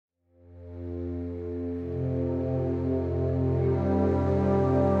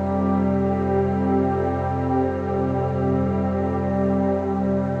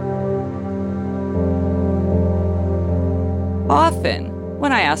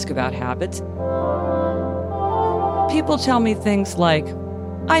When I ask about habits, people tell me things like,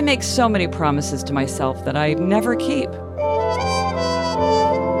 I make so many promises to myself that I never keep.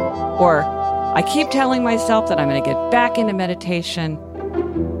 Or, I keep telling myself that I'm going to get back into meditation,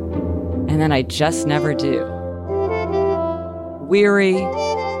 and then I just never do. Weary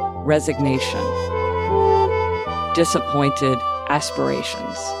resignation. Disappointed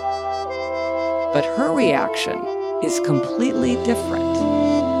aspirations. But her reaction is completely different.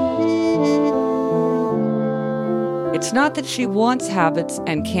 It's not that she wants habits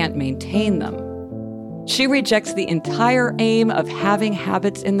and can't maintain them. She rejects the entire aim of having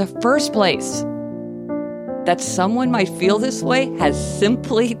habits in the first place. That someone might feel this way has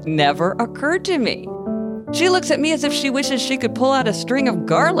simply never occurred to me. She looks at me as if she wishes she could pull out a string of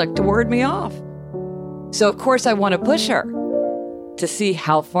garlic to ward me off. So of course I want to push her to see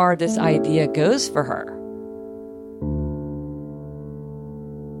how far this idea goes for her.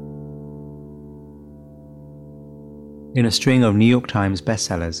 In a string of New York Times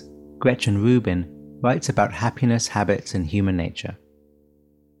bestsellers, Gretchen Rubin writes about happiness, habits, and human nature.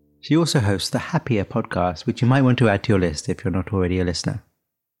 She also hosts the Happier podcast, which you might want to add to your list if you're not already a listener.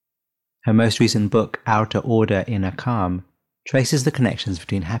 Her most recent book, Outer Order, Inner Calm, traces the connections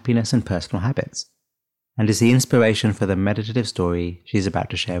between happiness and personal habits, and is the inspiration for the meditative story she's about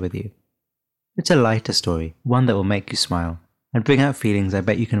to share with you. It's a lighter story, one that will make you smile, and bring out feelings I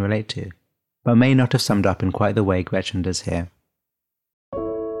bet you can relate to, but may not have summed up in quite the way Gretchen does here.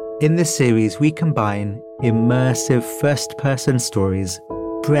 In this series, we combine immersive first-person stories,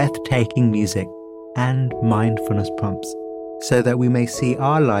 breathtaking music, and mindfulness prompts, so that we may see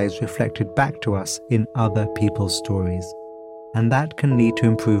our lives reflected back to us in other people's stories, and that can lead to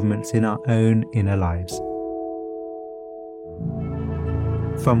improvements in our own inner lives.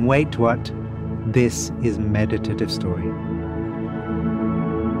 From Wait What, this is Meditative Story.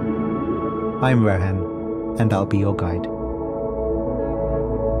 I'm Rohan, and I'll be your guide.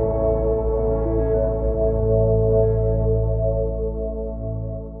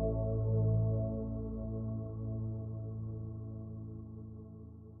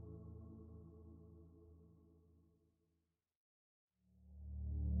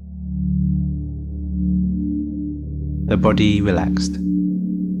 The body relaxed.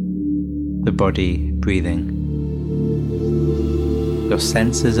 The body breathing. Your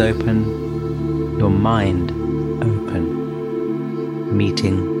senses open. Your mind open,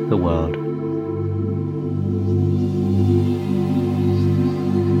 meeting the world.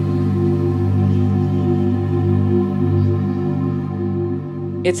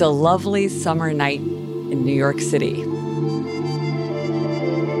 It's a lovely summer night in New York City.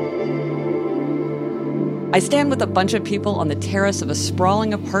 I stand with a bunch of people on the terrace of a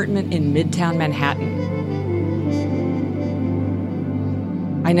sprawling apartment in Midtown Manhattan.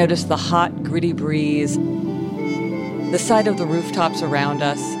 I notice the hot, gritty breeze, the sight of the rooftops around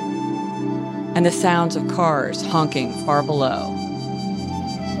us, and the sounds of cars honking far below.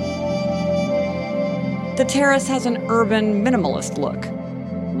 The terrace has an urban, minimalist look.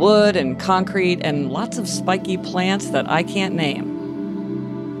 Wood and concrete and lots of spiky plants that I can't name.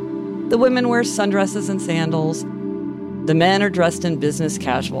 The women wear sundresses and sandals. The men are dressed in business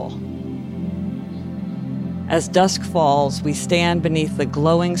casual. As dusk falls, we stand beneath the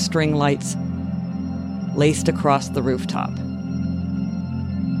glowing string lights laced across the rooftop.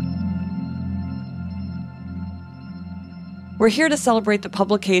 We're here to celebrate the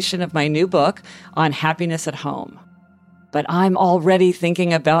publication of my new book on happiness at home. But I'm already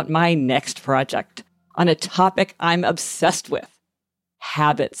thinking about my next project on a topic I'm obsessed with: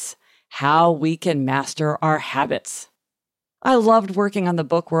 habits, how we can master our habits. I loved working on the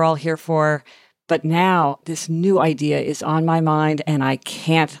book we're all here for, but now this new idea is on my mind and I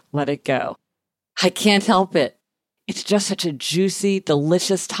can't let it go. I can't help it. It's just such a juicy,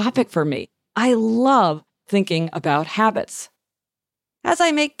 delicious topic for me. I love thinking about habits. As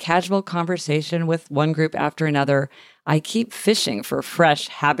I make casual conversation with one group after another, I keep fishing for fresh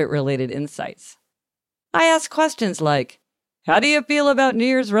habit-related insights. I ask questions like, how do you feel about New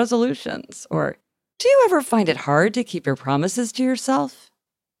Year's resolutions? Or, do you ever find it hard to keep your promises to yourself?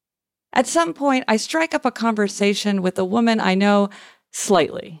 At some point, I strike up a conversation with a woman I know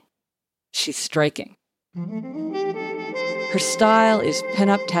slightly. She's striking. Her style is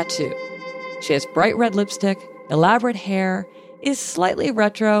pin-up tattoo. She has bright red lipstick, elaborate hair, is slightly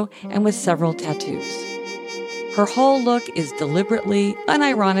retro, and with several tattoos. Her whole look is deliberately,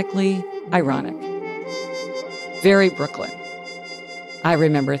 unironically ironic. Very Brooklyn. I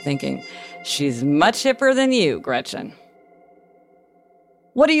remember thinking, she's much hipper than you, Gretchen.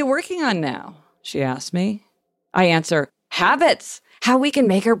 What are you working on now? She asked me. I answer, habits. how we can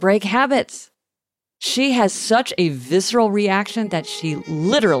make her break habits. She has such a visceral reaction that she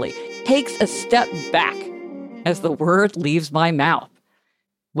literally takes a step back as the word leaves my mouth.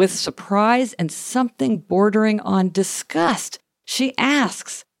 With surprise and something bordering on disgust, she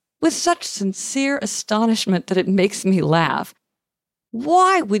asks, with such sincere astonishment that it makes me laugh,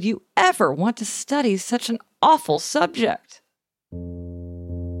 "Why would you ever want to study such an awful subject?"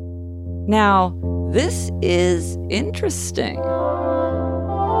 Now, this is interesting.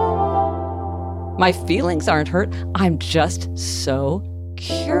 My feelings aren't hurt. I'm just so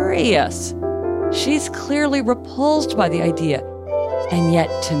curious. She's clearly repulsed by the idea. And yet,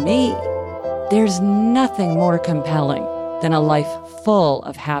 to me, there's nothing more compelling than a life full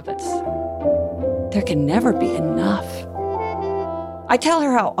of habits. There can never be enough. I tell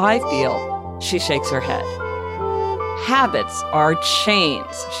her how I feel. She shakes her head. Habits are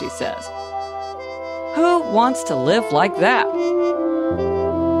chains, she says. Who wants to live like that?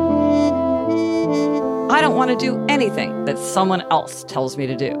 I don't want to do anything that someone else tells me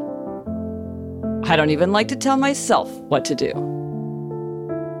to do. I don't even like to tell myself what to do.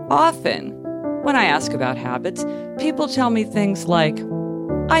 Often, when I ask about habits, people tell me things like,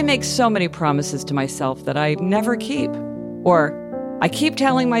 I make so many promises to myself that I never keep. Or, I keep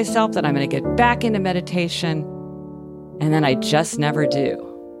telling myself that I'm going to get back into meditation, and then I just never do.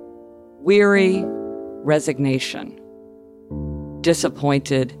 Weary resignation.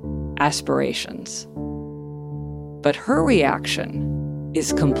 Disappointed aspirations. But her reaction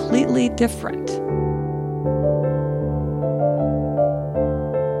is completely different.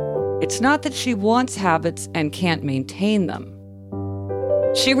 It's not that she wants habits and can't maintain them.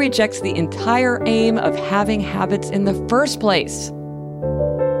 She rejects the entire aim of having habits in the first place.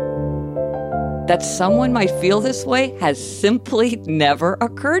 That someone might feel this way has simply never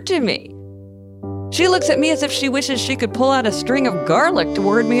occurred to me. She looks at me as if she wishes she could pull out a string of garlic to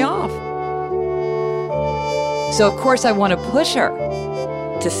ward me off. So of course I want to push her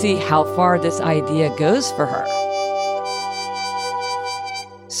to see how far this idea goes for her.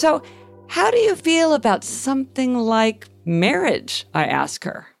 So, how do you feel about something like marriage? I ask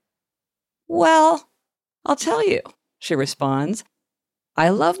her. Well, I'll tell you, she responds. I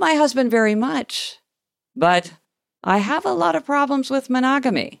love my husband very much, but I have a lot of problems with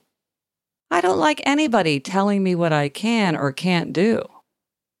monogamy. I don't like anybody telling me what I can or can't do.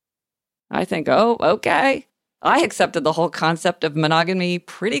 I think, oh, okay. I accepted the whole concept of monogamy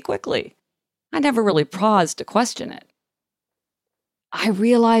pretty quickly. I never really paused to question it. I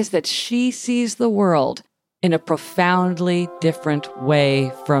realize that she sees the world in a profoundly different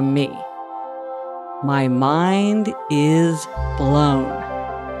way from me. My mind is blown.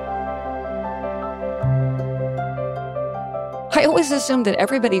 I always assume that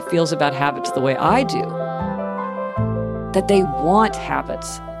everybody feels about habits the way I do. That they want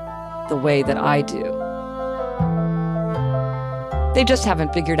habits the way that I do. They just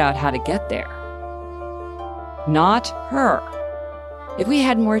haven't figured out how to get there. Not her. If we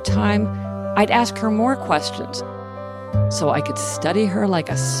had more time, I'd ask her more questions so I could study her like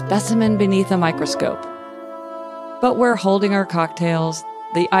a specimen beneath a microscope. But we're holding our cocktails,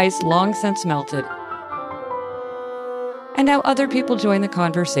 the ice long since melted, and now other people join the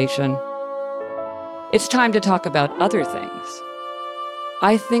conversation. It's time to talk about other things.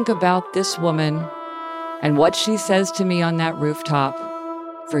 I think about this woman and what she says to me on that rooftop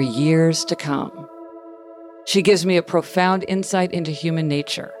for years to come. She gives me a profound insight into human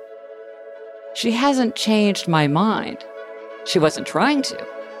nature. She hasn't changed my mind. She wasn't trying to.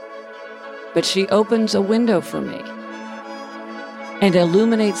 But she opens a window for me and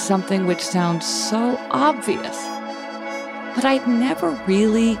illuminates something which sounds so obvious, but I'd never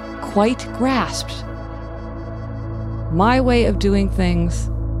really quite grasped. My way of doing things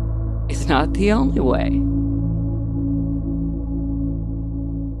is not the only way.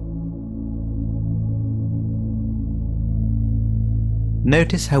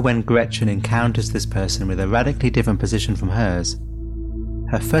 Notice how when Gretchen encounters this person with a radically different position from hers,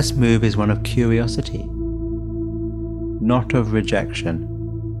 her first move is one of curiosity, not of rejection.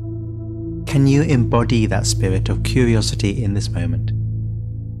 Can you embody that spirit of curiosity in this moment?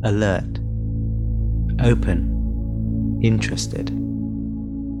 Alert, open, interested.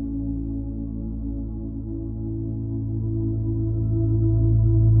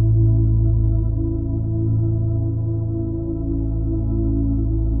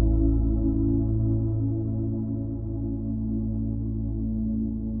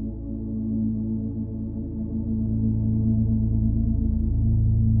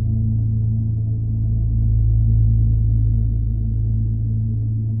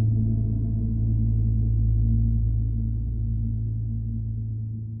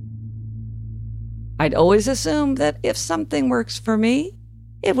 I'd always assumed that if something works for me,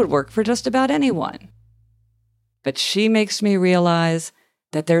 it would work for just about anyone. But she makes me realize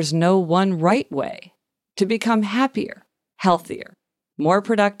that there's no one right way to become happier, healthier, more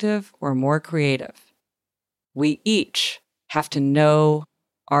productive, or more creative. We each have to know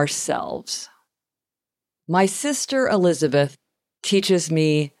ourselves. My sister Elizabeth teaches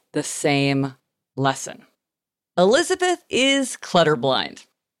me the same lesson. Elizabeth is clutterblind.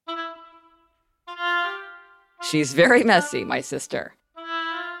 She's very messy, my sister.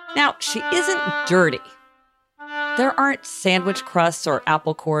 Now, she isn't dirty. There aren't sandwich crusts or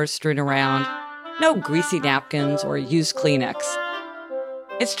apple cores strewn around, no greasy napkins or used Kleenex.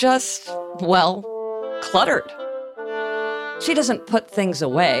 It's just, well, cluttered. She doesn't put things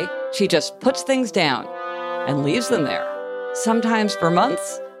away. She just puts things down and leaves them there, sometimes for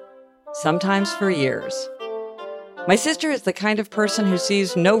months, sometimes for years. My sister is the kind of person who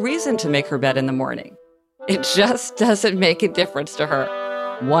sees no reason to make her bed in the morning. It just doesn't make a difference to her,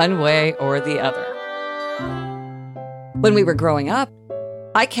 one way or the other. When we were growing up,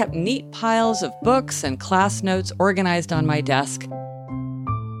 I kept neat piles of books and class notes organized on my desk,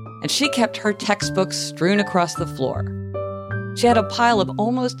 and she kept her textbooks strewn across the floor. She had a pile of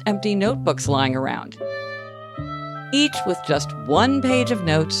almost empty notebooks lying around, each with just one page of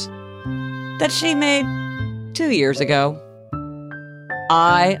notes that she made 2 years ago.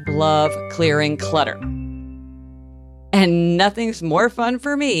 I love clearing clutter. And nothing's more fun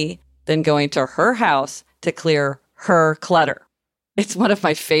for me than going to her house to clear her clutter. It's one of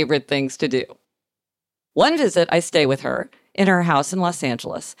my favorite things to do. One visit, I stay with her in her house in Los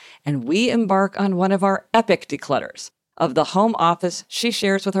Angeles, and we embark on one of our epic declutters of the home office she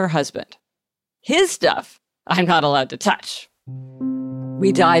shares with her husband. His stuff I'm not allowed to touch.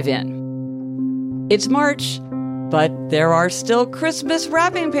 We dive in. It's March, but there are still Christmas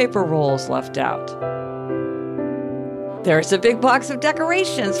wrapping paper rolls left out. There's a big box of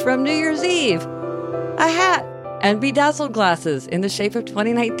decorations from New Year's Eve. A hat and bedazzled glasses in the shape of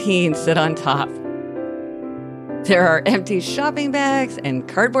 2019 sit on top. There are empty shopping bags and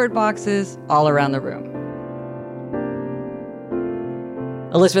cardboard boxes all around the room.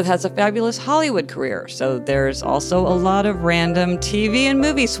 Elizabeth has a fabulous Hollywood career, so there's also a lot of random TV and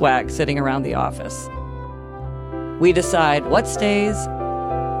movie swag sitting around the office. We decide what stays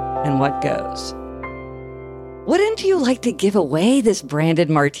and what goes. Wouldn't you like to give away this branded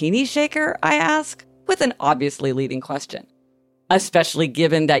martini shaker? I ask, with an obviously leading question. Especially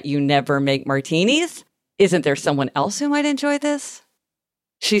given that you never make martinis? Isn't there someone else who might enjoy this?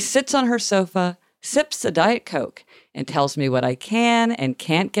 She sits on her sofa, sips a Diet Coke, and tells me what I can and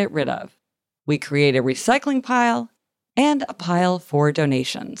can't get rid of. We create a recycling pile and a pile for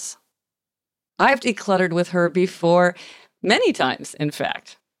donations. I've decluttered with her before, many times, in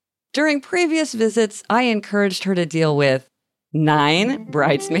fact. During previous visits, I encouraged her to deal with 9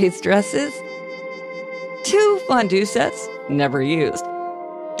 bridesmaids' dresses, 2 fondue sets, never used,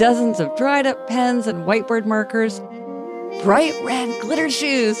 dozens of dried-up pens and whiteboard markers, bright red glitter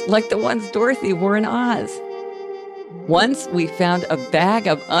shoes like the ones Dorothy wore in Oz. Once we found a bag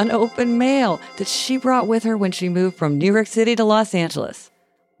of unopened mail that she brought with her when she moved from New York City to Los Angeles,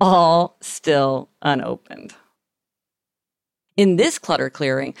 all still unopened. In this clutter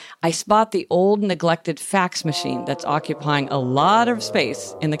clearing, I spot the old neglected fax machine that's occupying a lot of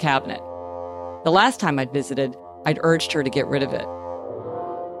space in the cabinet. The last time I'd visited, I'd urged her to get rid of it.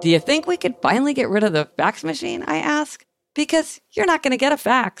 Do you think we could finally get rid of the fax machine? I ask. Because you're not going to get a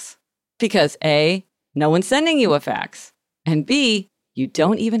fax. Because A, no one's sending you a fax. And B, you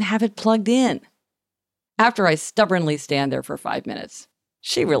don't even have it plugged in. After I stubbornly stand there for 5 minutes,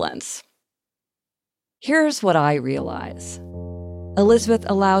 she relents. Here's what I realize. Elizabeth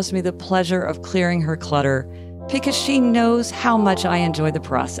allows me the pleasure of clearing her clutter because she knows how much I enjoy the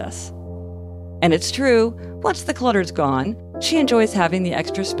process. And it's true, once the clutter's gone, she enjoys having the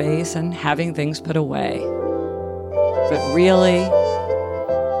extra space and having things put away. But really,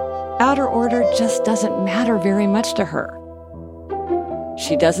 outer order just doesn't matter very much to her.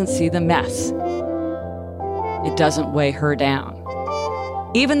 She doesn't see the mess. It doesn't weigh her down.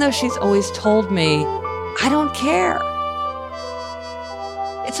 Even though she's always told me, I don't care.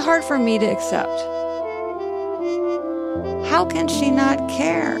 It's hard for me to accept. How can she not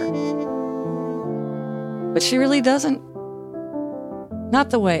care? But she really doesn't.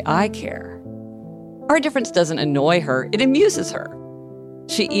 Not the way I care. Our difference doesn't annoy her, it amuses her.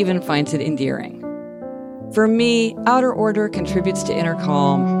 She even finds it endearing. For me, outer order contributes to inner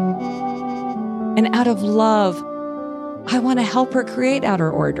calm. And out of love, I want to help her create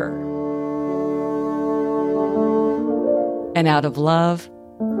outer order. And out of love,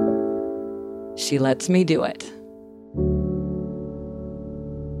 she lets me do it.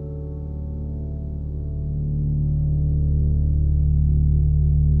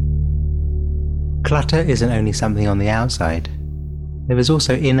 Clutter isn't only something on the outside. There is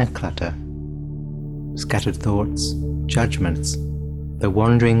also inner clutter. Scattered thoughts, judgments, the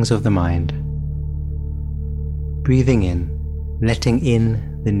wanderings of the mind. Breathing in, letting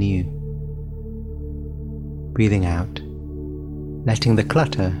in the new. Breathing out, letting the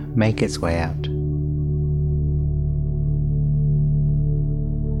clutter make its way out.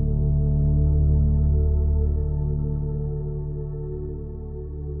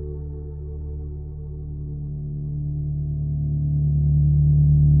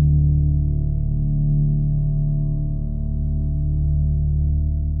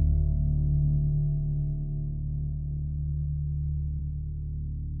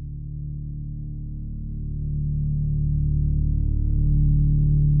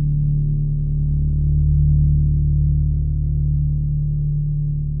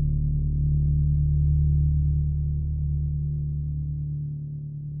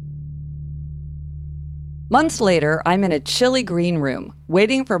 Months later, I'm in a chilly green room,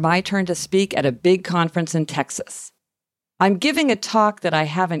 waiting for my turn to speak at a big conference in Texas. I'm giving a talk that I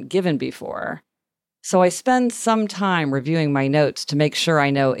haven't given before, so I spend some time reviewing my notes to make sure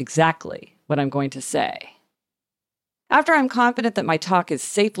I know exactly what I'm going to say. After I'm confident that my talk is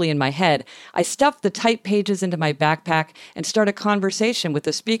safely in my head, I stuff the typed pages into my backpack and start a conversation with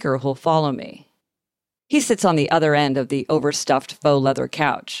the speaker who'll follow me. He sits on the other end of the overstuffed faux leather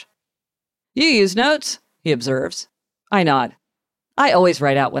couch. "You use notes?" he observes. I nod. I always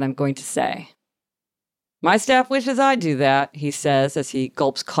write out what I'm going to say. "My staff wishes I do that," he says as he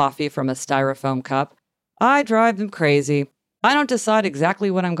gulps coffee from a styrofoam cup. "I drive them crazy. I don't decide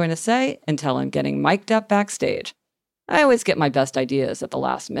exactly what I'm going to say until I'm getting mic'd up backstage. I always get my best ideas at the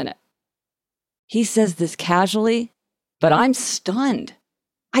last minute." He says this casually, but I'm stunned.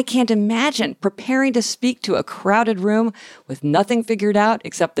 I can't imagine preparing to speak to a crowded room with nothing figured out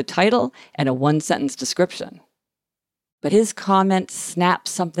except the title and a one-sentence description. But his comment snaps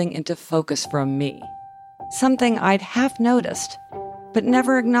something into focus from me, something I'd half noticed, but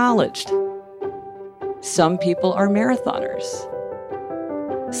never acknowledged. Some people are marathoners.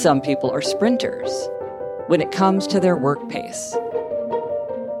 Some people are sprinters when it comes to their work pace.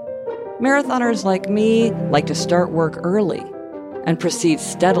 Marathoners like me like to start work early and proceed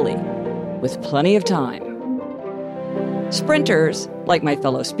steadily, with plenty of time. Sprinters, like my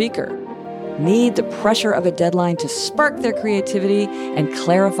fellow speaker, need the pressure of a deadline to spark their creativity and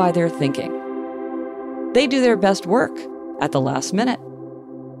clarify their thinking. They do their best work at the last minute.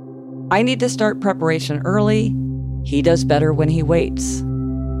 I need to start preparation early. He does better when he waits.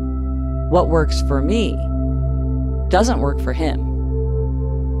 What works for me doesn't work for him,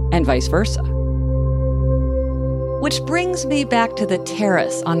 and vice versa. Which brings me back to the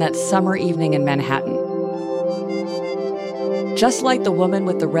terrace on that summer evening in Manhattan. Just like the woman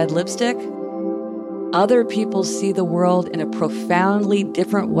with the red lipstick, other people see the world in a profoundly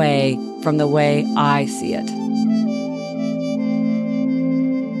different way from the way I see it.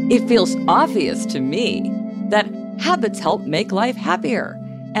 It feels obvious to me that habits help make life happier,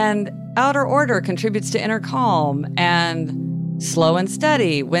 and outer order contributes to inner calm, and slow and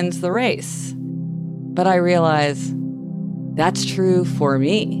steady wins the race. But I realize that's true for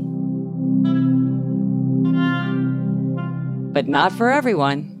me. But not for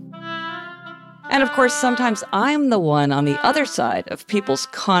everyone. And of course, sometimes I'm the one on the other side of people's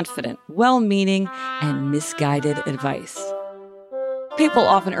confident, well-meaning, and misguided advice. People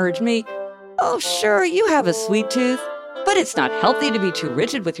often urge me, "Oh, sure, you have a sweet tooth, but it's not healthy to be too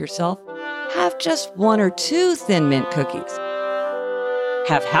rigid with yourself. Have just 1 or 2 Thin Mint cookies.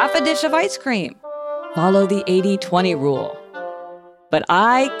 Have half a dish of ice cream. Follow the 80-20 rule." But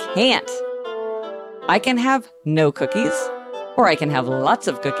I can't. I can have no cookies, or I can have lots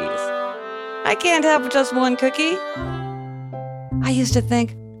of cookies. I can't have just 1 cookie. I used to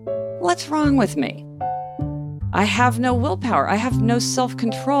think, what's wrong with me? I have no willpower. I have no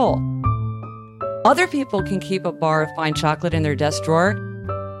self-control. Other people can keep a bar of fine chocolate in their desk drawer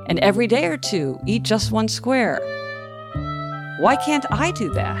and every day or 2 eat just 1 square. Why can't I do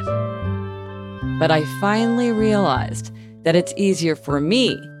that? But I finally realized that it's easier for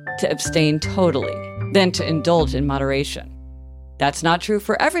me to abstain totally than to indulge in moderation. That's not true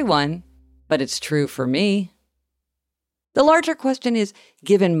for everyone, but it's true for me. The larger question is,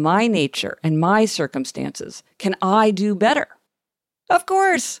 given my nature and my circumstances, can I do better? Of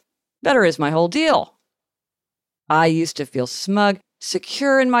course, better is my whole deal. I used to feel smug,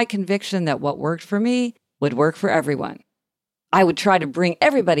 secure in my conviction that what worked for me would work for everyone. I would try to bring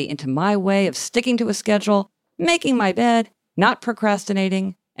everybody into my way of sticking to a schedule, making my bed, not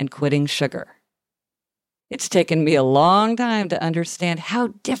procrastinating, and quitting sugar. It's taken me a long time to understand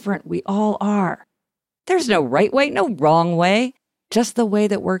how different we all are. There's no right way, no wrong way, just the way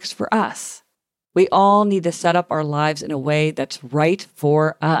that works for us. We all need to set up our lives in a way that's right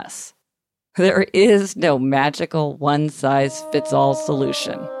for us. There is no magical one-size-fits-all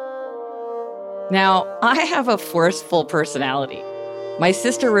solution. Now, I have a forceful personality. My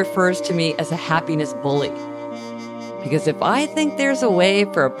sister refers to me as a happiness bully. Because if I think there's a way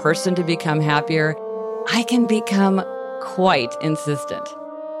for a person to become happier, I can become quite insistent.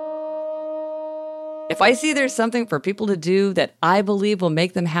 If I see there's something for people to do that I believe will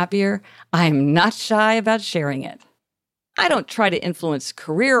make them happier, I'm not shy about sharing it. I don't try to influence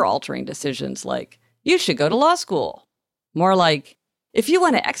career-altering decisions like, you should go to law school. More like, if you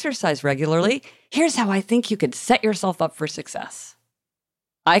want to exercise regularly, here's how I think you could set yourself up for success.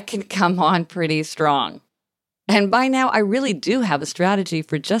 I can come on pretty strong. And by now, I really do have a strategy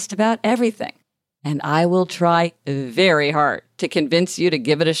for just about everything. And I will try very hard to convince you to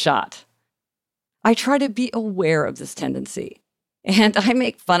give it a shot. I try to be aware of this tendency, and I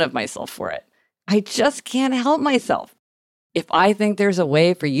make fun of myself for it. I just can't help myself. If I think there's a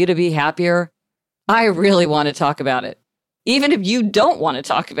way for you to be happier, I really want to talk about it, even if you don't want to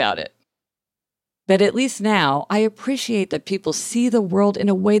talk about it. But at least now, I appreciate that people see the world in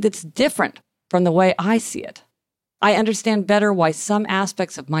a way that's different from the way I see it. I understand better why some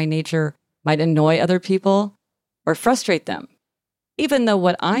aspects of my nature might annoy other people or frustrate them, even though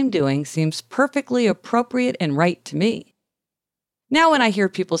what I'm doing seems perfectly appropriate and right to me. Now when I hear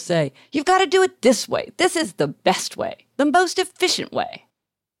people say, you've got to do it this way, this is the best way, the most efficient way,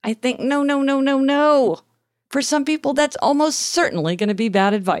 I think, no. For some people, that's almost certainly going to be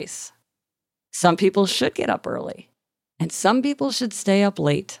bad advice. Some people should get up early, and some people should stay up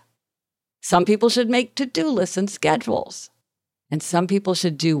late. Some people should make to-do lists and schedules, and some people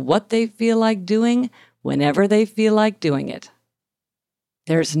should do what they feel like doing whenever they feel like doing it.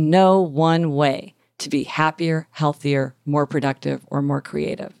 There's no one way to be happier, healthier, more productive, or more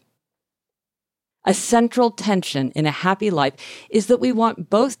creative. A central tension in a happy life is that we want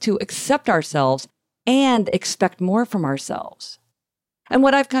both to accept ourselves and expect more from ourselves. And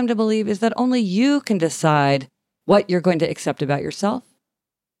what I've come to believe is that only you can decide what you're going to accept about yourself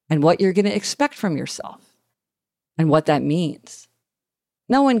and what you're going to expect from yourself and what that means.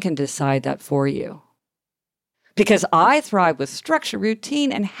 No one can decide that for you. Because I thrive with structure,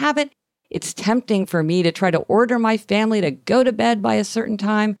 routine, and habit, it's tempting for me to try to order my family to go to bed by a certain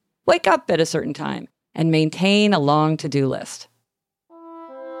time, wake up at a certain time, and maintain a long to-do list.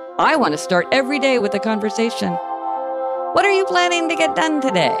 I want to start every day with a conversation. What are you planning to get done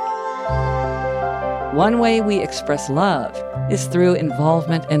today? One way we express love is through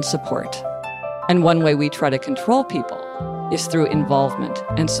involvement and support. And one way we try to control people is through involvement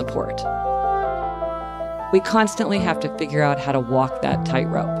and support. We constantly have to figure out how to walk that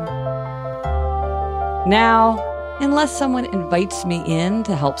tightrope. Now, unless someone invites me in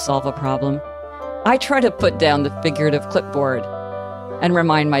to help solve a problem, I try to put down the figurative clipboard and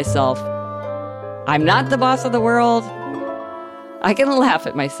remind myself, I'm not the boss of the world. I can laugh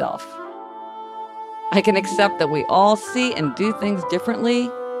at myself. I can accept that we all see and do things differently.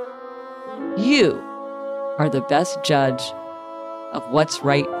 You are the best judge of what's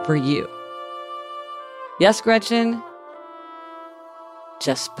right for you. Yes, Gretchen?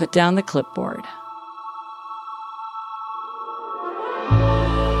 Just put down the clipboard.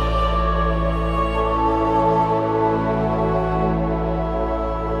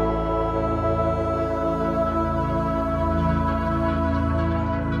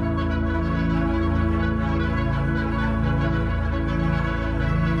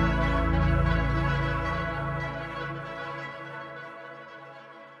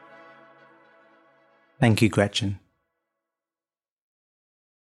 Thank you, Gretchen.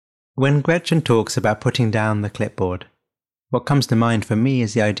 When Gretchen talks about putting down the clipboard, what comes to mind for me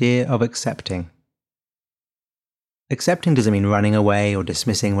is the idea of accepting. Accepting doesn't mean running away or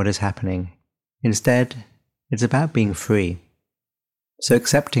dismissing what is happening. Instead, it's about being free. So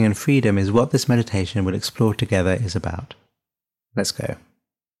accepting and freedom is what this meditation we'll explore together is about. Let's go.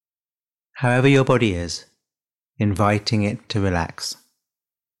 However your body is, inviting it to relax.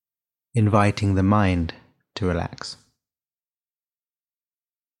 Inviting the mind to relax.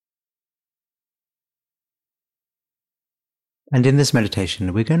 And in this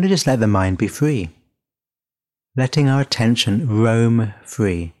meditation, we're going to just let the mind be free, letting our attention roam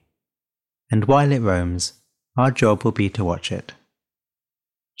free. And while it roams, our job will be to watch it.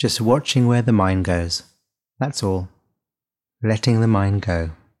 Just watching where the mind goes. That's all. letting the mind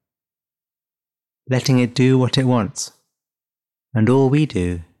go. Letting it do what it wants. And all we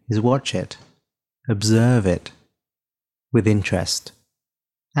do is watch it, observe it, with interest,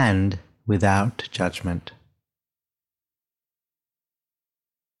 and without judgment.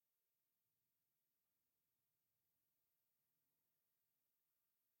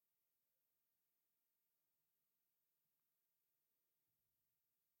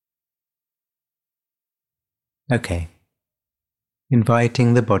 Okay.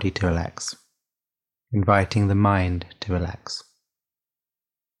 Inviting the body to relax. Inviting the mind to relax.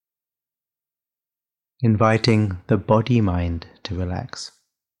 Inviting the body-mind to relax.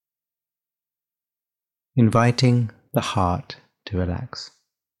 Inviting the heart to relax.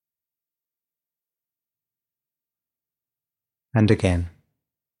 And again,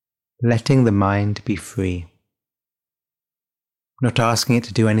 letting the mind be free. Not asking it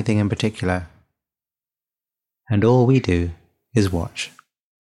to do anything in particular. And all we do is watch.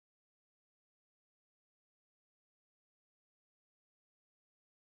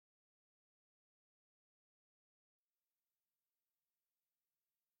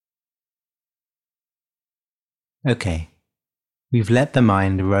 Okay, we've let the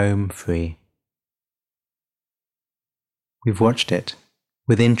mind roam free. We've watched it,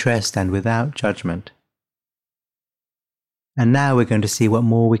 with interest and without judgment. And now we're going to see what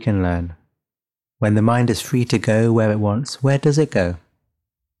more we can learn. When the mind is free to go where it wants, where does it go?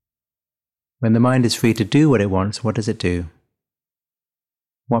 When the mind is free to do what it wants, what does it do?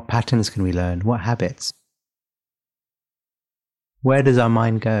 What patterns can we learn? What habits? Where does our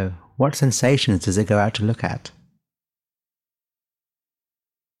mind go? What sensations does it go out to look at?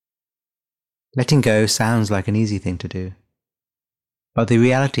 Letting go sounds like an easy thing to do. But the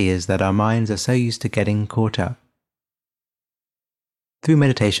reality is that our minds are so used to getting caught up. Through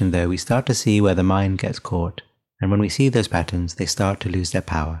meditation, though, we start to see where the mind gets caught, and when we see those patterns, they start to lose their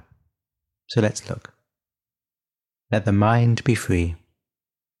power. So let's look. Let the mind be free,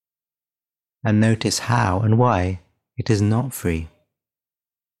 and notice how and why it is not free.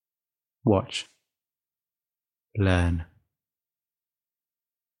 Watch. Learn.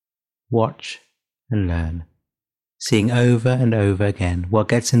 Watch and learn, seeing over and over again what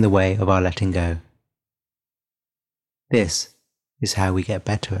gets in the way of our letting go. This is how we get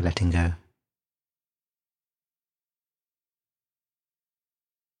better at letting go.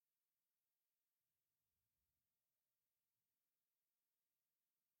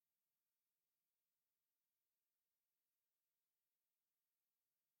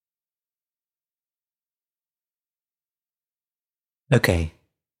 Okay,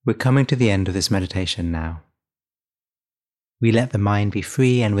 we're coming to the end of this meditation now. We let the mind be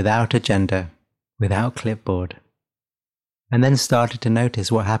free and without agenda, without clipboard, and then started to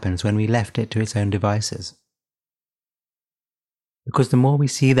notice what happens when we left it to its own devices. Because the more we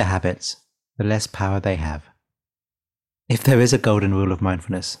see the habits, the less power they have. If there is a golden rule of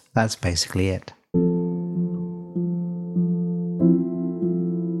mindfulness, that's basically it.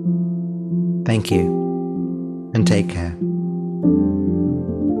 Thank you, and take care.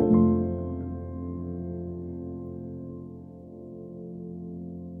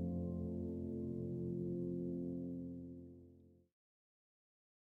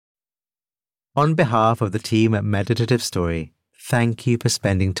 On behalf of the team at Meditative Story, thank you for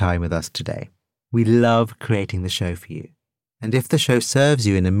spending time with us today. We love creating the show for you. And if the show serves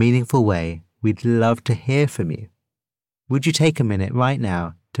you in a meaningful way, we'd love to hear from you. Would you take a minute right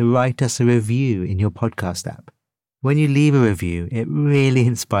now to write us a review in your podcast app? When you leave a review, it really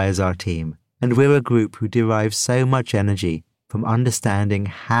inspires our team, and we're a group who derives so much energy from understanding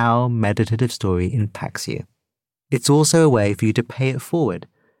how Meditative Story impacts you. It's also a way for you to pay it forward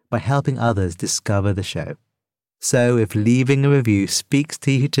by helping others discover the show. So if leaving a review speaks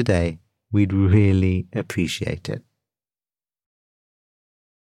to you today, we'd really appreciate it.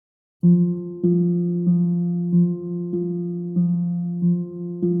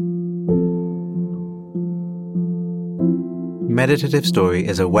 Meditative Story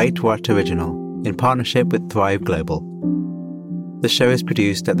is a Wait What original in partnership with Thrive Global. The show is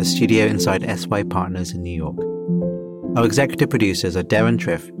produced at the studio inside SY Partners in New York. Our executive producers are Darren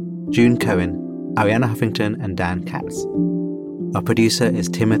Triff, June Cohen, Ariana Huffington, and Dan Katz. Our producer is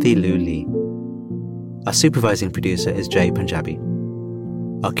Timothy Liu Lee. Our supervising producer is Jay Punjabi.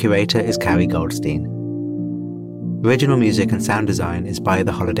 Our curator is Carrie Goldstein. Original music and sound design is by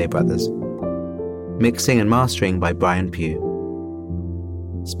the Holiday Brothers. Mixing and mastering by Brian Pugh.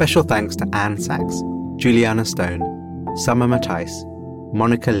 Special thanks to Anne Sachs, Juliana Stone, Summer Matthijs,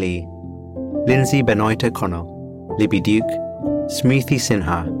 Monica Lee, Lindsay Benoit O'Connell, Libby Duke, Smriti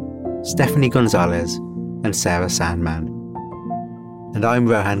Sinha, Stephanie Gonzalez, and Sarah Sandman. And I'm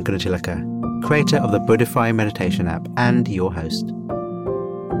Rohan Gunatilaka, creator of the Buddhify meditation app and your host.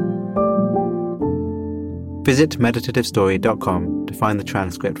 Visit meditativestory.com to find the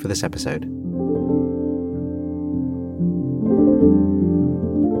transcript for this episode.